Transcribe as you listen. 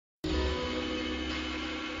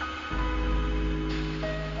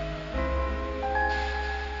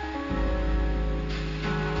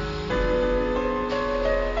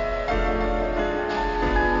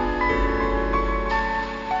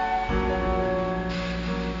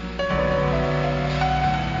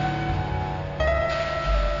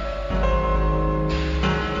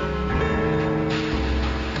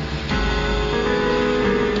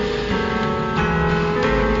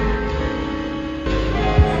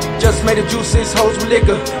Just made the juices, hoes with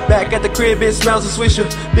liquor. Back at the crib, it smells of Swisher.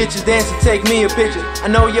 Bitches dancing, take me a picture. I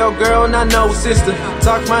know your girl and I know sister.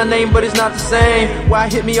 Talk my name, but it's not the same. Why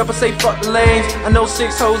hit me up and say fuck the lanes? I know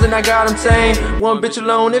 6 hoes and I got them tame. One bitch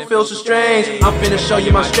alone, it feels so strange. I'm finna show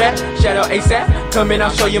you my strap. Shout out ASAP. Come in,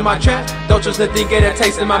 I'll show you my trap. Don't just let get a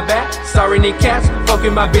taste in my back. Sorry, kneecaps.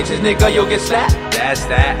 Fucking my bitches, nigga, you'll get slapped. That's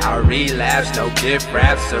that, I relapse, no gift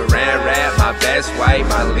wrap, saran wrap, my best white,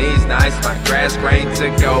 my lean's nice, my grass grain to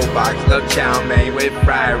go, box of chow mein with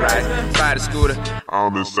fried rice, ride a scooter.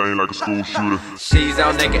 I'm insane like a school shooter. She's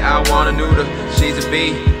out naked, I wanna neuter. She's a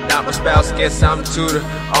B, not my spouse, guess I'm the tutor.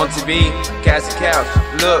 On TV, cast a couch,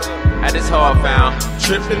 look at this hoe I found.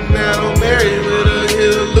 Trippin' now, married with a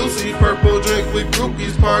hit of Lucy. Purple drink with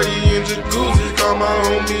groupies, party in jacuzzis. Call my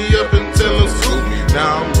homie up and tell him scoop me.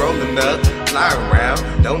 Now I'm rolling up, fly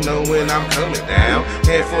around, don't know when I'm coming down.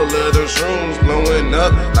 Head full of them shrooms, blowing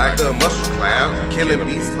up like a mushroom cloud. Killing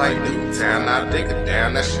beats like Newtown, I dig it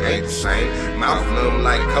down, that shit ain't the same. Mouth numb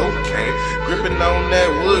like cocaine, gripping on that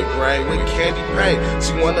wood grain with candy paint.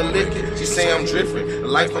 She wanna lick it, she say I'm drifting. The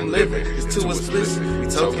life I'm living is too explicit. We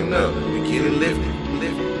token up, we getting lifted.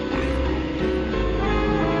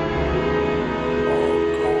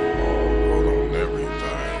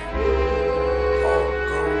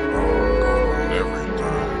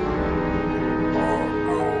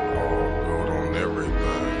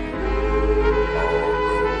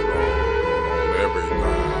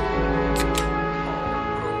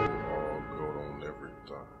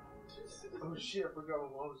 Oh shit, I forgot my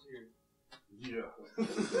mom was here. Yeah.